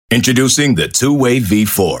Introducing the Two-Way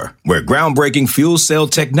V4, where groundbreaking fuel cell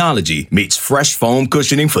technology meets fresh foam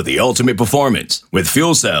cushioning for the ultimate performance. With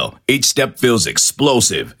Fuel Cell, each step feels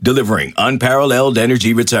explosive, delivering unparalleled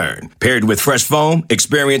energy return. Paired with fresh foam,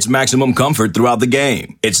 experience maximum comfort throughout the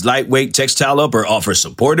game. Its lightweight textile upper offers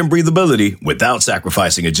support and breathability without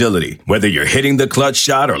sacrificing agility. Whether you're hitting the clutch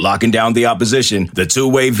shot or locking down the opposition, the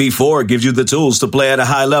Two-Way V4 gives you the tools to play at a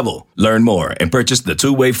high level. Learn more and purchase the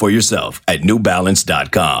Two-Way for yourself at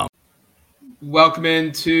newbalance.com. Welcome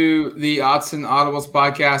into the Odds and Audibles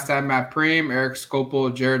podcast. I'm Matt Preem, Eric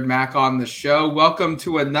Scopel, Jared Mack on the show. Welcome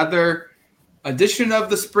to another edition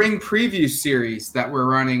of the spring preview series that we're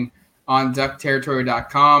running on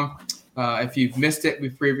duckterritory.com. If you've missed it,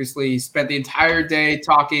 we've previously spent the entire day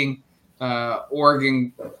talking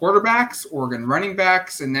Oregon quarterbacks, Oregon running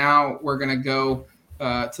backs, and now we're going to go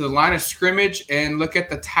to the line of scrimmage and look at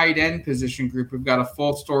the tight end position group. We've got a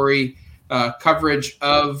full story coverage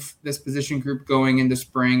of this position group going into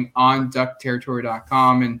spring on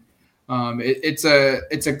duckterritory.com. And it's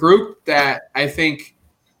a group that I think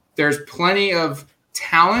there's plenty of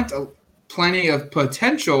talent, plenty of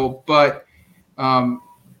potential, but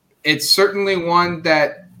it's certainly one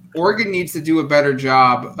that Oregon needs to do a better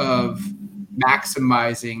job of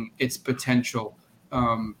maximizing its potential.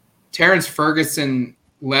 Terrence Ferguson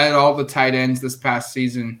led all the tight ends this past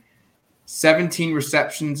season. 17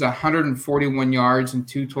 receptions, 141 yards, and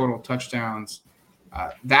 2 total touchdowns.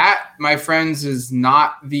 That, my friends, is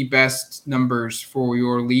not the best numbers for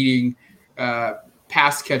your leading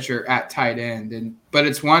pass catcher at tight end. But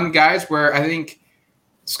it's one, guys, where I think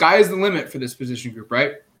sky is the limit for this position group,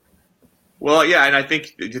 right? Well, yeah, and I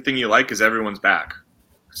think the thing you like is everyone's back.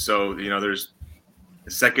 So, there's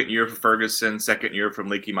the second year for Ferguson, second year from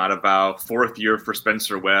Leaky Matavao, fourth year for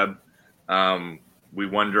Spencer Webb. We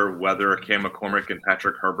wonder whether Cam McCormick and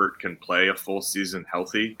Patrick Herbert can play a full season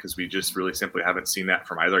healthy, because we just really simply haven't seen that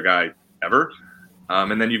from either guy ever.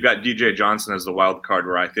 And then you've got DJ Johnson as the wild card,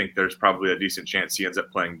 where I think there's probably a decent chance he ends up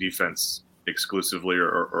playing defense exclusively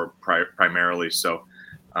or primarily. So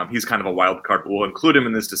he's kind of a wild card. We'll include him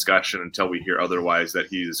in this discussion until we hear otherwise that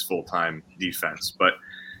he's full-time defense. But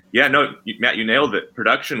yeah, no, Matt, you nailed it.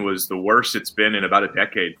 Production was the worst it's been in about a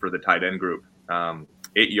decade for the tight end group.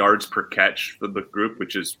 8 yards per catch for the group,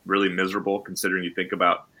 which is really miserable considering you think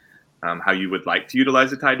about how you would like to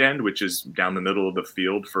utilize a tight end, which is down the middle of the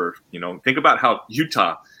field for, think about how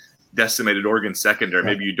Utah decimated Oregon secondary.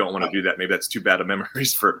 Maybe you don't want to do that. Maybe that's too bad of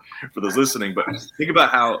memories for those listening. But think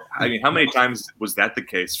about how many times was that the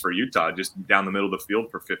case for Utah, just down the middle of the field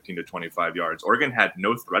for 15 to 25 yards? Oregon had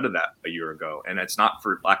no threat of that a year ago. And it's not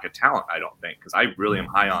for lack of talent, I don't think, because I really am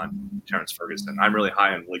high on Terrence Ferguson. I'm really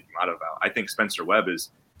high on Leaky Matavao. I think Spencer Webb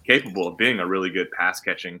is capable of being a really good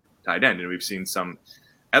pass-catching tight end, and we've seen some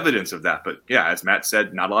evidence of that. But, yeah, as Matt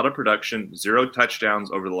said, not a lot of production, 0 touchdowns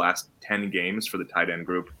over the last 10 games for the tight end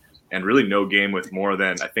group, and really no game with more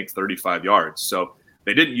than, I think, 35 yards. So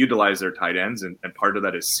they didn't utilize their tight ends, and part of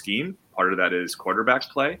that is scheme. Part of that is quarterback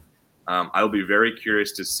play. I'll be very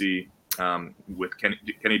curious to see with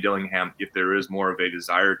Kenny Dillingham if there is more of a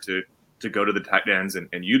desire to go to the tight ends and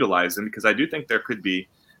utilize them, because I do think there could be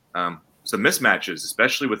some mismatches,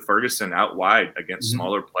 especially with Ferguson out wide against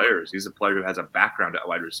smaller players. He's a player who has a background at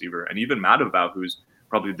wide receiver, and even Matavao, who's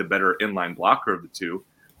probably the better inline blocker of the two,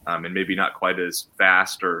 and maybe not quite as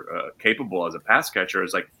fast or capable as a pass catcher,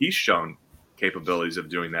 as he's shown capabilities of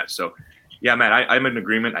doing that. So, yeah, man, I'm in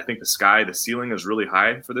agreement. I think the ceiling is really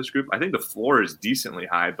high for this group. I think the floor is decently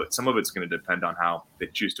high, but some of it's going to depend on how they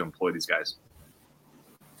choose to employ these guys.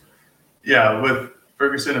 Yeah, with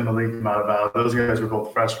Ferguson and Malik Matavao, those guys were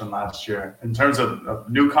both freshmen last year. In terms of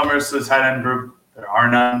newcomers to the tight end group, there are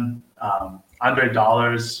none. Andre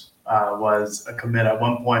Dollars was a commit at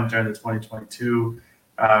one point during the 2022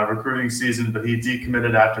 recruiting season, but he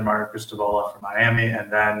decommitted after Mario Cristobal from Miami,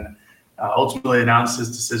 and then ultimately announced his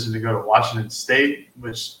decision to go to Washington State,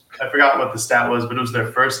 which I forgot what the stat was, but it was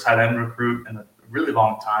their first tight end recruit in a really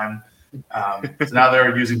long time. So now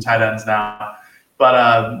they're using tight ends now.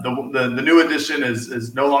 But the new addition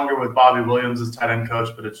is no longer with Bobby Williams as tight end coach,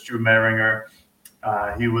 but it's Drew Mehringer.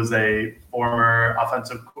 He was a former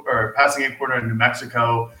passing game coordinator in New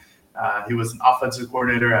Mexico. He was an offensive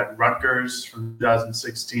coordinator at Rutgers from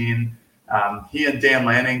 2016. He and Dan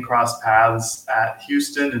Lanning crossed paths at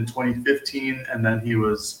Houston in 2015, and then he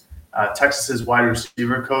was Texas's wide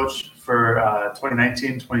receiver coach for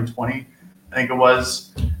 2019, 2020, I think it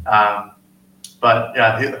was. But,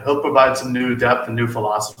 yeah, he'll provide some new depth and new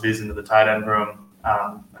philosophies into the tight end room.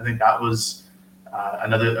 I think that was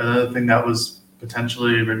another thing that was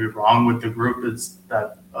potentially maybe wrong with the group is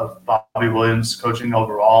that of Bobby Williams coaching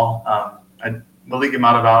overall. Maliki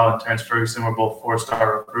Mataval and Terrence Ferguson were both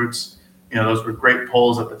 4-star recruits. Those were great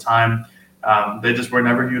polls at the time. They just were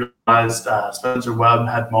never utilized. Spencer Webb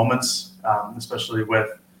had moments, especially with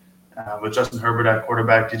Justin Herbert at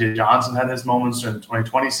quarterback. DJ Johnson had his moments during the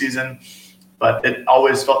 2020 season, but it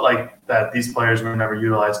always felt like that these players were never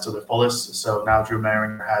utilized to their fullest. So now Drew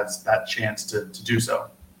Maringer has that chance to do so.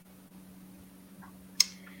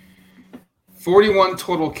 41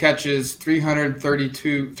 total catches,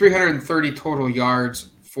 330 total yards,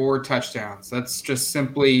 4 touchdowns. That's just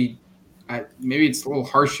simply, maybe it's a little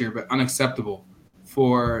harsh here, but unacceptable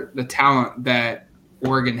for the talent that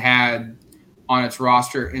Oregon had on its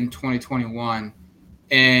roster in 2021.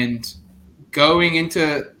 And going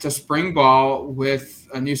into spring ball with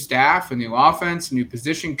a new staff, a new offense, a new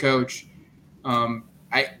position coach,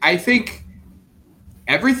 I think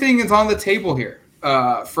everything is on the table here.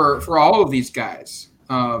 For all of these guys.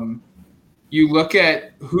 You look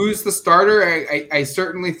at who's the starter. I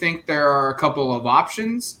certainly think there are a couple of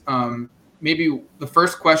options. Maybe the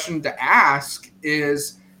first question to ask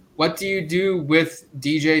is, what do you do with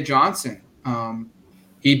DJ Johnson?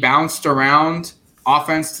 He bounced around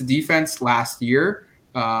offense to defense last year.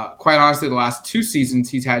 Quite honestly, the last 2 seasons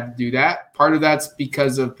he's had to do that. Part of that's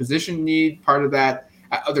because of position need, part of that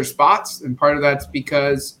at other spots, and part of that's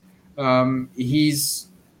because he's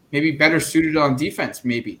maybe better suited on defense,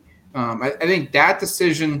 maybe. I think that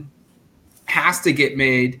decision has to get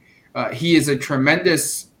made. He is a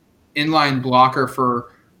tremendous inline blocker for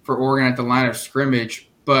Oregon at the line of scrimmage,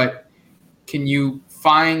 but can you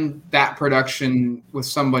find that production with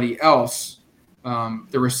somebody else?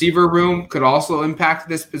 The receiver room could also impact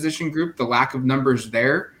this position group, the lack of numbers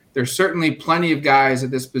there. There's certainly plenty of guys at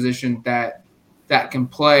this position that can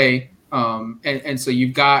play. And so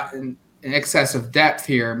you've got an excess of depth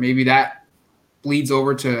here. Maybe that bleeds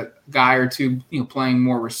over to a guy or two, playing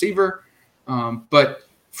more receiver. But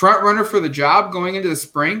front runner for the job going into the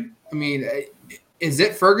spring, is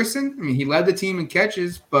it Ferguson? He led the team in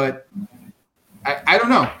catches, but I don't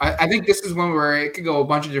know. I think this is one where it could go a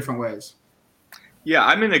bunch of different ways. Yeah,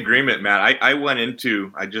 I'm in agreement, Matt.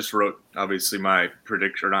 I just wrote, obviously, my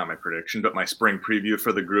prediction, or not my prediction, but my spring preview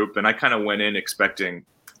for the group. And I kind of went in expecting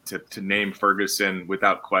to name Ferguson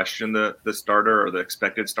without question the starter or the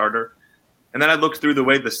expected starter. And then I looked through the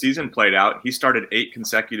way the season played out. He started 8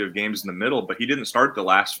 consecutive games in the middle, but he didn't start the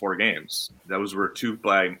last 4 games. Those were 2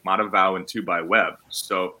 by Mataval and 2 by Webb.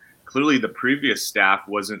 So clearly the previous staff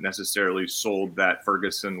wasn't necessarily sold that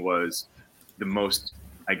Ferguson was the most,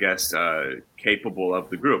 capable of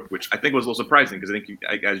the group, which I think was a little surprising because I think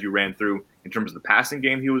as you ran through in terms of the passing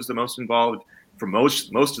game, he was the most involved. For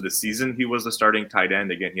most of the season, he was the starting tight end.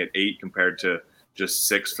 Again, he had 8 compared to just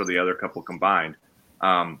 6 for the other couple combined.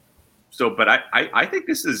 But I think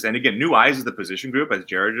this is, and again, new eyes of the position group, as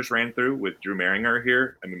Jared just ran through with Drew Maringer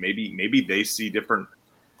here. Maybe they see different,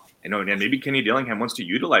 and maybe Kenny Dillingham wants to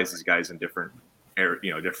utilize these guys in different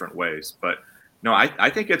ways. But no, I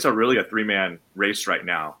think it's really a 3-man race right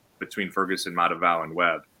now between Ferguson, Mataval, and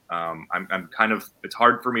Webb. It's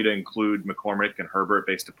hard for me to include McCormick and Herbert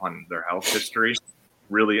based upon their health history,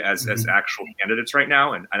 really as actual candidates right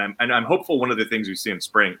now. And I'm hopeful one of the things we see in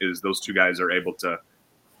spring is those 2 guys are able to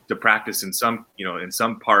practice in some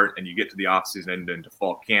part, and you get to the offseason and into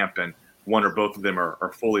fall camp, and one or both of them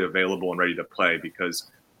are fully available and ready to play, because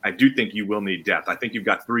I do think you will need depth. I think you've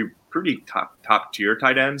got 3 pretty top tier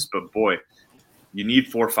tight ends, but boy, you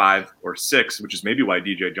need 4, 5, or 6, which is maybe why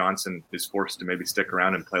DJ Johnson is forced to maybe stick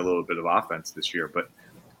around and play a little bit of offense this year. But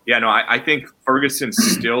yeah, no, I think Ferguson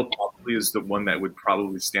still probably is the one that would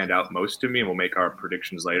probably stand out most to me, and we'll make our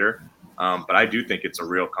predictions later. But I do think it's a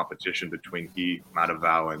real competition between he,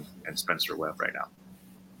 Mataval, and Spencer Webb right now.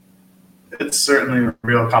 It's certainly a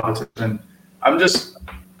real competition. I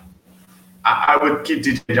would keep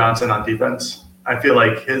DJ Johnson on defense. I feel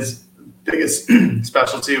like his biggest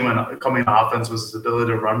specialty when coming to offense was his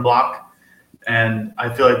ability to run block. And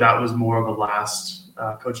I feel like that was more of a last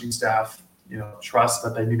coaching staff, trust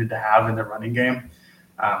that they needed to have in their running game.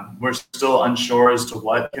 We're still unsure as to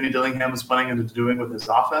what Kenny Dillingham is planning into doing with his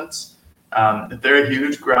offense. If they're a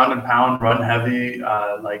huge ground and pound, run heavy,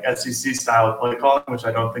 like SEC style play calling, which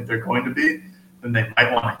I don't think they're going to be, then they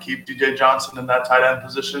might want to keep DJ Johnson in that tight end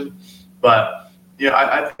position. But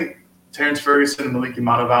I think Terrence Ferguson and Maliki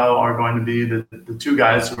Mataval are going to be the 2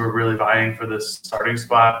 guys who are really vying for this starting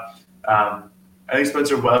spot. I think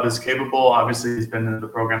Spencer Webb is capable. Obviously, he's been in the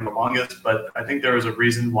program the longest, but I think there was a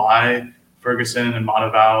reason why Ferguson and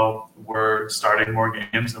Mataval were starting more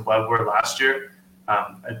games than Webb were last year.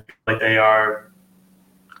 I feel like they are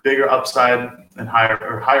bigger upside and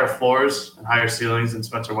higher floors and higher ceilings than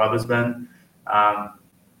Spencer Webb has been.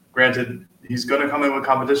 Granted, he's going to come in with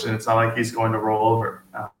competition. It's not like he's going to roll over.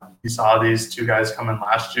 He saw these two guys come in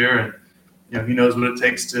last year, and he knows what it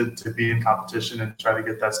takes to be in competition and try to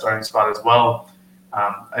get that starting spot as well.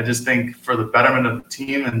 I just think for the betterment of the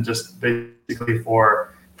team and just basically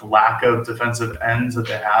for the lack of defensive ends that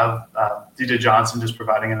they have, DJ Johnson just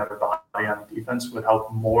providing another body on defense would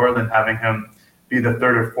help more than having him be the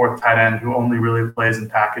third or fourth tight end who only really plays in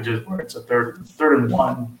packages where it's a third and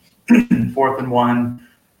one, fourth and one,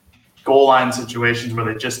 goal line situations where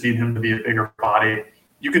they just need him to be a bigger body.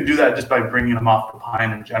 You can do that just by bringing him off the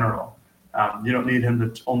pine in general. You don't need him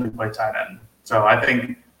to only play tight end. So I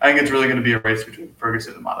think it's really going to be a race between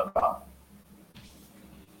Ferguson and Matavao.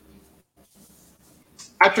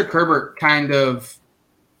 Patrick Herbert kind of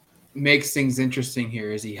makes things interesting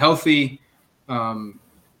here. Is he healthy?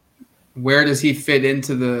 Where does he fit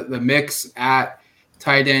into the mix at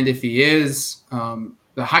tight end if he is?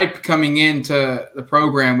 The hype coming into the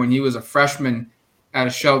program when he was a freshman out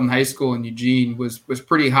of Sheldon High School in Eugene was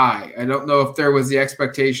pretty high. I don't know if there was the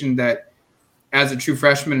expectation that as a true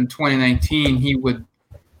freshman in 2019 he would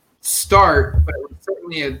start, but it was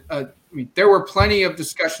certainly there were plenty of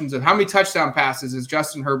discussions of how many touchdown passes is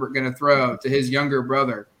Justin Herbert going to throw to his younger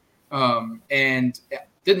brother, and it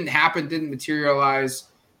didn't happen, didn't materialize.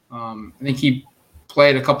 I think he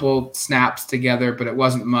played a couple snaps together, but it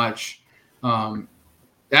wasn't much.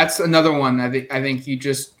 That's another one. I think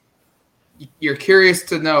you're curious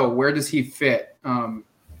to know, where does he fit.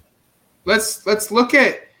 Let's look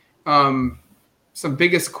at some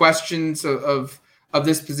biggest questions of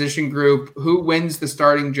this position group. Who wins the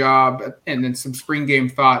starting job, and then some spring game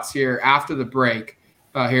thoughts here after the break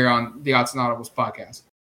here on the Odds and Audibles podcast.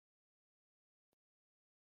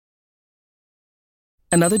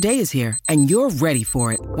 Another day is here, and you're ready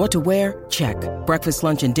for it. What to wear? Check. Breakfast,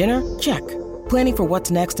 lunch, and dinner? Check. Planning for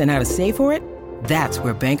what's next and how to save for it? That's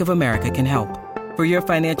where Bank of America can help. For your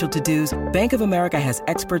financial to-dos, Bank of America has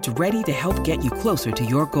experts ready to help get you closer to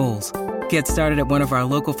your goals. Get started at one of our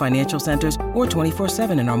local financial centers or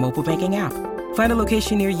 24/7 in our mobile banking app. Find a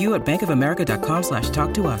location near you at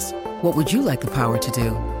bankofamerica.com/talktous. What would you like the power to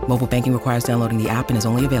do? Mobile banking requires downloading the app and is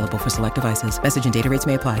only available for select devices. Message and data rates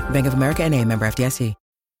may apply. Bank of America NA, member FDIC.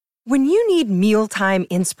 When you need mealtime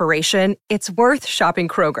inspiration, it's worth shopping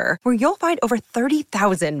Kroger, where you'll find over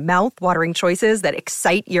 30,000 mouth-watering choices that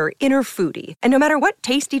excite your inner foodie. And no matter what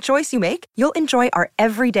tasty choice you make, you'll enjoy our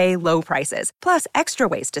everyday low prices, plus extra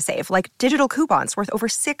ways to save, like digital coupons worth over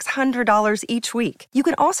 $600 each week. You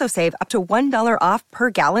can also save up to $1 off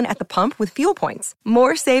per gallon at the pump with fuel points.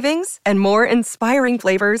 More savings and more inspiring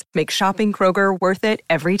flavors make shopping Kroger worth it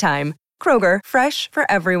every time. Kroger, fresh for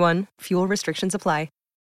everyone. Fuel restrictions apply.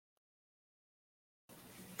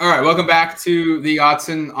 All right, welcome back to the Odds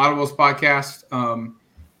and Audibles podcast.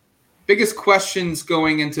 Biggest questions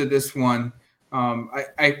going into this one.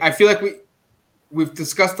 I feel like we've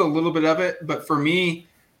discussed a little bit of it, but for me,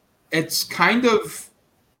 it's kind of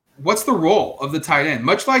what's the role of the tight end?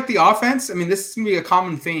 Much like the offense, I mean, this is going to be a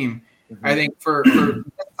common theme, I think, for this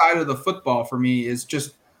side of the football for me is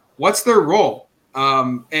just what's their role?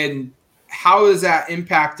 And how is that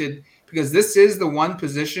impacted? Because this is the one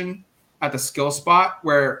position at the skill spot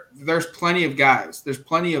where there's plenty of guys, there's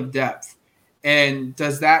plenty of depth. And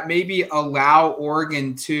does that maybe allow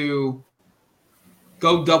Oregon to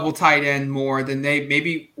go double tight end more than they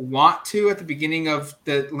maybe want to at the beginning of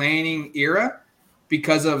the Lanning era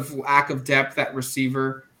because of lack of depth at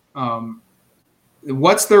receiver?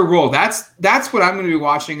 What's their role? That's what I'm going to be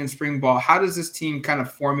watching in spring ball. How does this team kind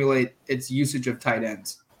of formulate its usage of tight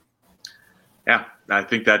ends? Yeah, I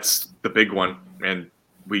think that's the big one. And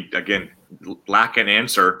we, again, lack an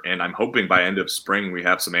answer, and I'm hoping by end of spring we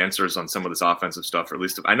have some answers on some of this offensive stuff, or at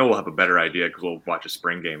least I know we'll have a better idea because we'll watch a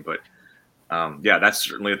spring game. But, yeah, that's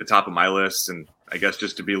certainly at the top of my list. And I guess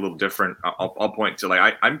just to be a little different, I'll point to,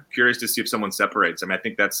 I'm curious to see if someone separates. I mean, I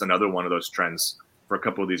think that's another one of those trends for a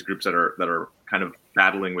couple of these groups that are kind of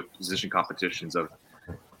battling with position competitions of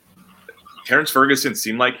Terrence Ferguson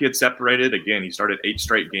seemed like he had separated. Again, he started 8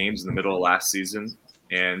 straight games in the middle of last season,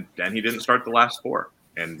 and then he didn't start the last 4.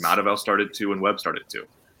 And Matavao started 2 and Webb started 2.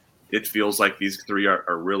 It feels like these 3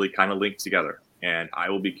 are really kind of linked together. And I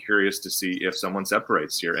will be curious to see if someone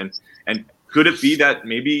separates here. And could it be that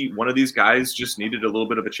maybe one of these guys just needed a little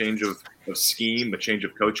bit of a change of scheme, a change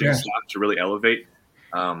of coaching staff to really elevate?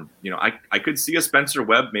 I could see a Spencer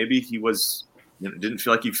Webb. Maybe he was didn't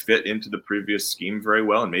feel like he fit into the previous scheme very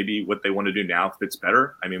well. And maybe what they want to do now fits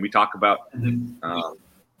better. I mean, we talk about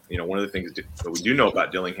one of the things that we do know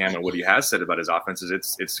about Dillingham and what he has said about his offense is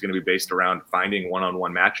it's going to be based around finding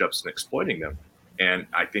one-on-one matchups and exploiting them. And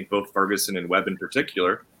I think both Ferguson and Webb in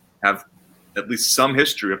particular have at least some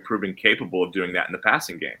history of proving capable of doing that in the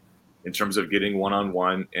passing game in terms of getting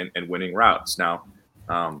one-on-one and winning routes. Now,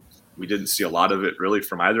 we didn't see a lot of it really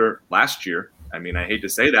from either last year. I mean, I hate to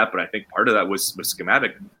say that, but I think part of that was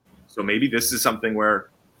schematic. So maybe this is something where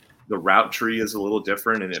the route tree is a little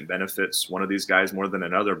different and it benefits one of these guys more than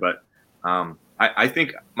another. But I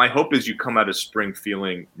think my hope is you come out of spring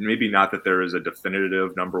feeling maybe not that there is a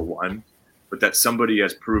definitive number one, but that somebody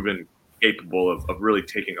has proven capable of really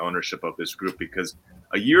taking ownership of this group, because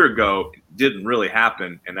a year ago it didn't really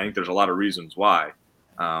happen. And I think there's a lot of reasons why.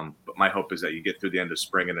 But my hope is that you get through the end of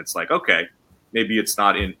spring and it's like, okay, maybe it's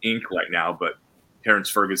not in ink right now, but Terrence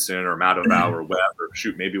Ferguson or Matavao or Webb or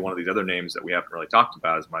maybe one of these other names that we haven't really talked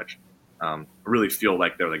about as much, really feel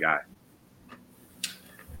like they're the guy.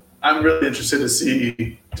 I'm really interested to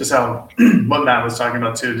see just how what Matt was talking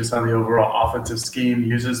about too, just how the overall offensive scheme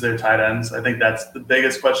uses their tight ends. I think that's the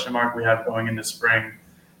biggest question mark we have going into spring.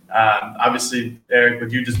 Obviously, Eric,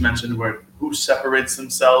 what you just mentioned, where who separates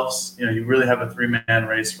themselves. You really have a 3-man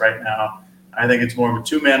race right now. I think it's more of a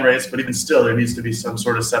 2-man race, but even still, there needs to be some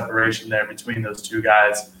sort of separation there between those two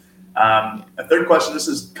guys. A third question, this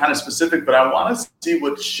is kind of specific, but I want to see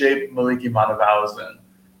what shape Moliki Matavao is in.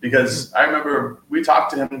 Because I remember we talked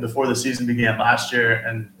to him before the season began last year,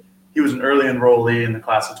 and he was an early enrollee in the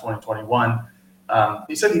class of 2021.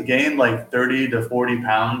 He said he gained like 30 to 40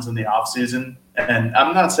 pounds in the offseason. And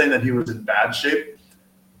I'm not saying that he was in bad shape,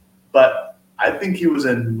 but I think he was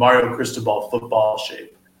in Mario Cristobal football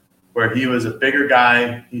shape, where he was a bigger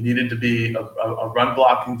guy. He needed to be a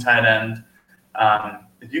run-blocking tight end.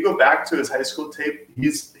 If you go back to his high school tape,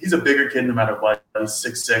 he's a bigger kid no matter what. He's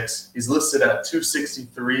 6'6". He's listed at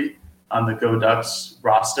 263 on the Go Ducks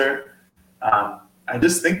roster. I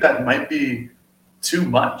just think that might be too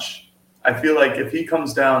much. I feel like if he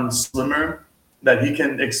comes down slimmer, that he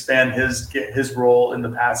can expand his role in the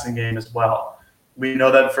passing game as well. We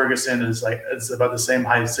know that Ferguson is about the same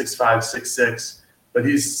height, 6'5", 6'6", but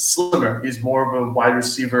he's slimmer. He's more of a wide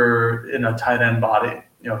receiver in a tight end body.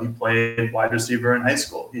 He played wide receiver in high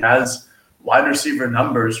school. He has wide receiver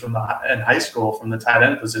numbers in high school from the tight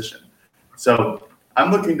end position. So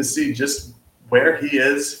I'm looking to see just where he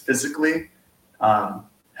is physically,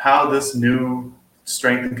 how this new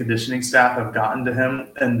strength and conditioning staff have gotten to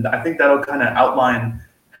him. And I think that'll kind of outline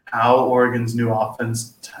how Oregon's new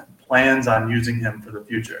offense plans on using him for the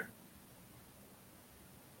future.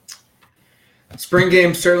 Spring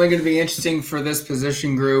game certainly going to be interesting for this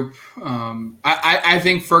position group. I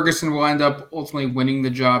think Ferguson will end up ultimately winning the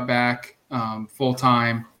job back full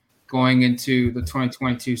time going into the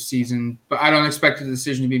 2022 season, but I don't expect a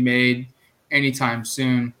decision to be made anytime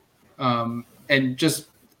soon. And just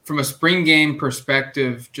from a spring game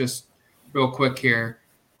perspective, just real quick here,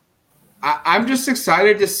 I'm just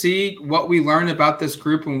excited to see what we learn about this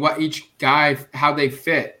group and what each guy, how they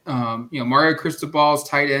fit. Mario Cristobal's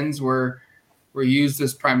tight ends were used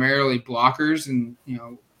as primarily blockers. And,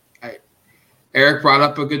 Eric brought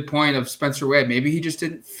up a good point of Spencer Webb. Maybe he just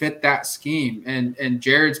didn't fit that scheme. And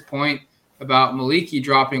Jared's point about Moliki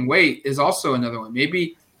dropping weight is also another one.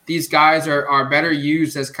 Maybe these guys are better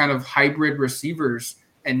used as kind of hybrid receivers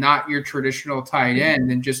and not your traditional tight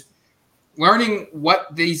end, and just learning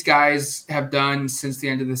what these guys have done since the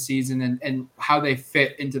end of the season and how they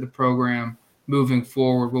fit into the program moving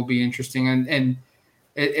forward will be interesting. And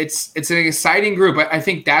it's an exciting group. I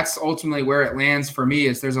think that's ultimately where it lands for me.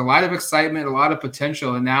 Is there's a lot of excitement, a lot of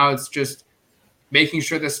potential, and now it's just making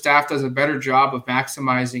sure the staff does a better job of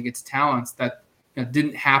maximizing its talents that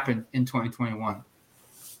didn't happen in 2021.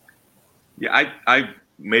 Yeah, I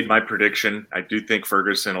made my prediction. I do think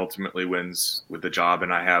Ferguson ultimately wins with the job,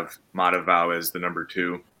 and I have Matavao as the number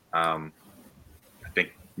 2. I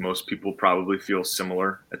think most people probably feel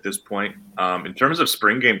similar at this point. In terms of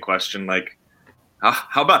spring game question,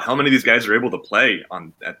 how about how many of these guys are able to play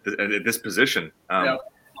at this position?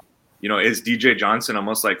 Is DJ Johnson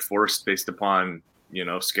almost like forced based upon,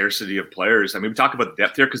 scarcity of players? I mean, we talk about the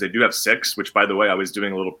depth here because they do have 6, which, by the way, I was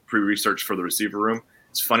doing a little pre-research for the receiver room.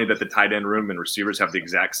 It's funny that the tight end room and receivers have the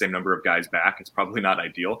exact same number of guys back. It's probably not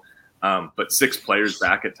ideal, but 6 players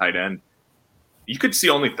back at tight end. You could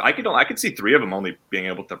see I could see 3 of them only being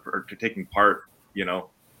able to taking part,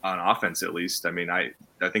 on offense at least. I mean, I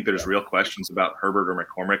think there's real questions about Herbert or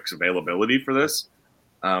McCormick's availability for this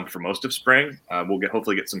for most of spring. We'll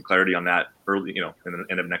hopefully get some clarity on that early,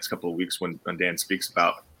 in the next couple of weeks when Dan speaks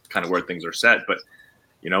about kind of where things are set. But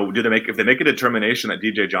if they make a determination that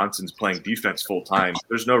DJ Johnson's playing defense full time,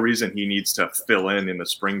 there's no reason he needs to fill in the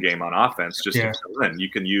spring game on offense. To fill in. You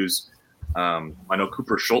can use. I know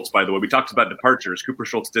Cooper Schultz, by the way, we talked about departures. Cooper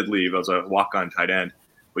Schultz did leave as a walk-on tight end.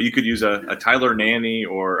 But you could use a Tyler Nanny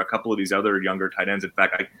or a couple of these other younger tight ends. In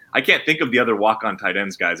fact, I can't think of the other walk-on tight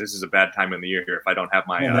ends, guys. This is a bad time in the year here if I don't have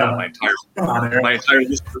my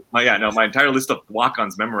entire list of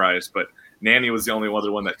walk-ons memorized. But Nanny was the only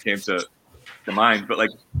other one that came to mind. But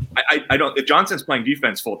like, I don't. If Johnson's playing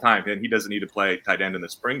defense full time, then he doesn't need to play tight end in the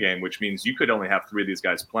spring game, which means you could only have 3 of these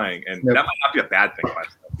guys playing, and that might not be a bad thing,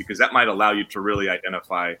 because that might allow you to really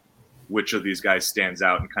identify which of these guys stands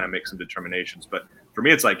out and kind of make some determinations. But for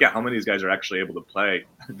me, it's like, how many of these guys are actually able to play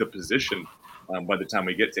the position by the time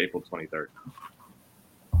we get to April 23rd?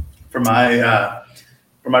 For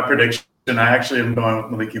my prediction, I actually am going with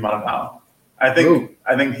Maliki Mataval. I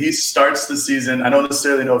think he starts the season. I don't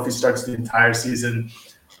necessarily know if he starts the entire season.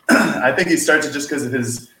 I think he starts it just because of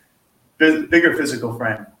his bigger physical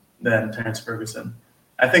frame than Terrence Ferguson.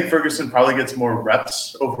 I think Ferguson probably gets more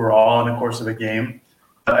reps overall in the course of a game.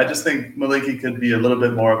 I just think Maliki could be a little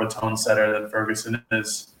bit more of a tone setter than Ferguson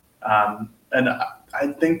is. And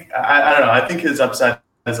I think, I don't know, I think his upside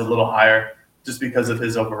is a little higher just because of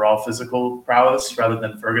his overall physical prowess rather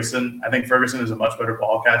than Ferguson. I think Ferguson is a much better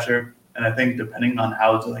ball catcher. And I think depending on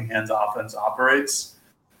how Dillingham's offense operates,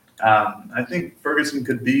 I think Ferguson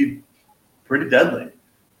could be pretty deadly.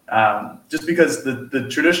 Just because the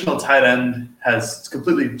traditional tight end has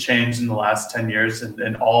completely changed in the last 10 years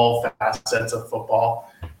in all facets of football.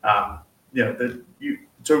 To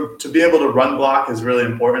be able to run block is really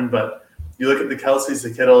important, but you look at the Kelce's,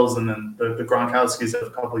 the Kittles, and then the Gronkowski's of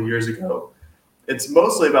a couple of years ago, it's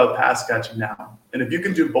mostly about pass catching now. And if you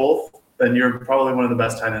can do both, then you're probably one of the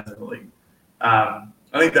best tight ends in the league. I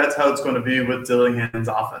think that's how it's going to be with Dillingham's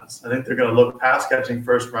offense. I think they're going to look pass catching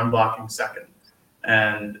first, run blocking second.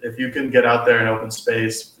 And if you can get out there in open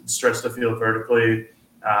space, stretch the field vertically,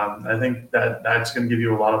 I think that's going to give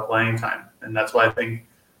you a lot of playing time. And that's why I think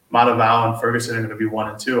Mataval and Ferguson are going to be 1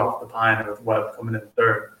 and 2 off the pine, with Webb coming in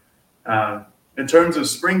third. In terms of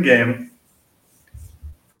spring game,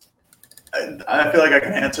 I feel like I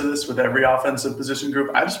can answer this with every offensive position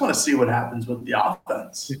group. I just want to see what happens with the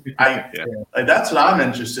offense. That's what I'm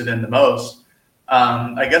interested in the most.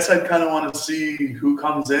 I guess I'd kind of want to see who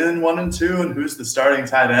comes in 1 and 2 and who's the starting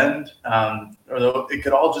tight end. Or it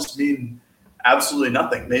could all just mean absolutely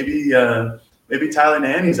nothing. Maybe Tyler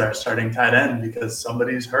Nanny's our starting tight end because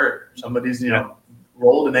somebody's hurt. Somebody's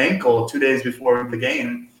rolled an ankle 2 days before the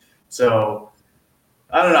game. So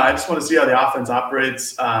I don't know. I just want to see how the offense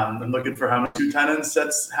operates. I'm looking for how many 2 tight end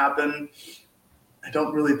sets happen. I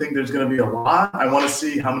don't really think there's going to be a lot. I want to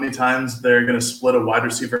see how many times they're going to split a wide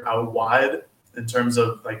receiver out wide in terms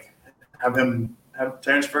of like have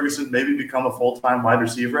Terrence Ferguson maybe become a full-time wide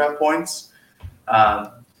receiver at points.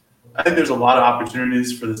 I think there's a lot of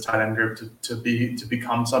opportunities for this tight end group to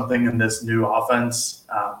become something in this new offense.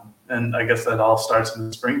 And I guess that all starts in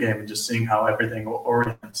the spring game and just seeing how everything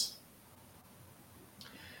orients.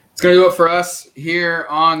 It's going to do it for us here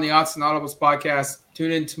on the Odds and Audibles podcast.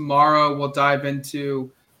 Tune in tomorrow. We'll dive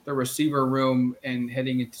into the receiver room and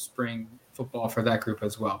heading into spring football for that group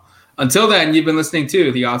as well. Until then, you've been listening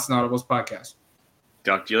to the Odds and Audibles podcast.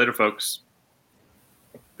 Talk to you later, folks.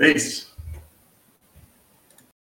 Peace.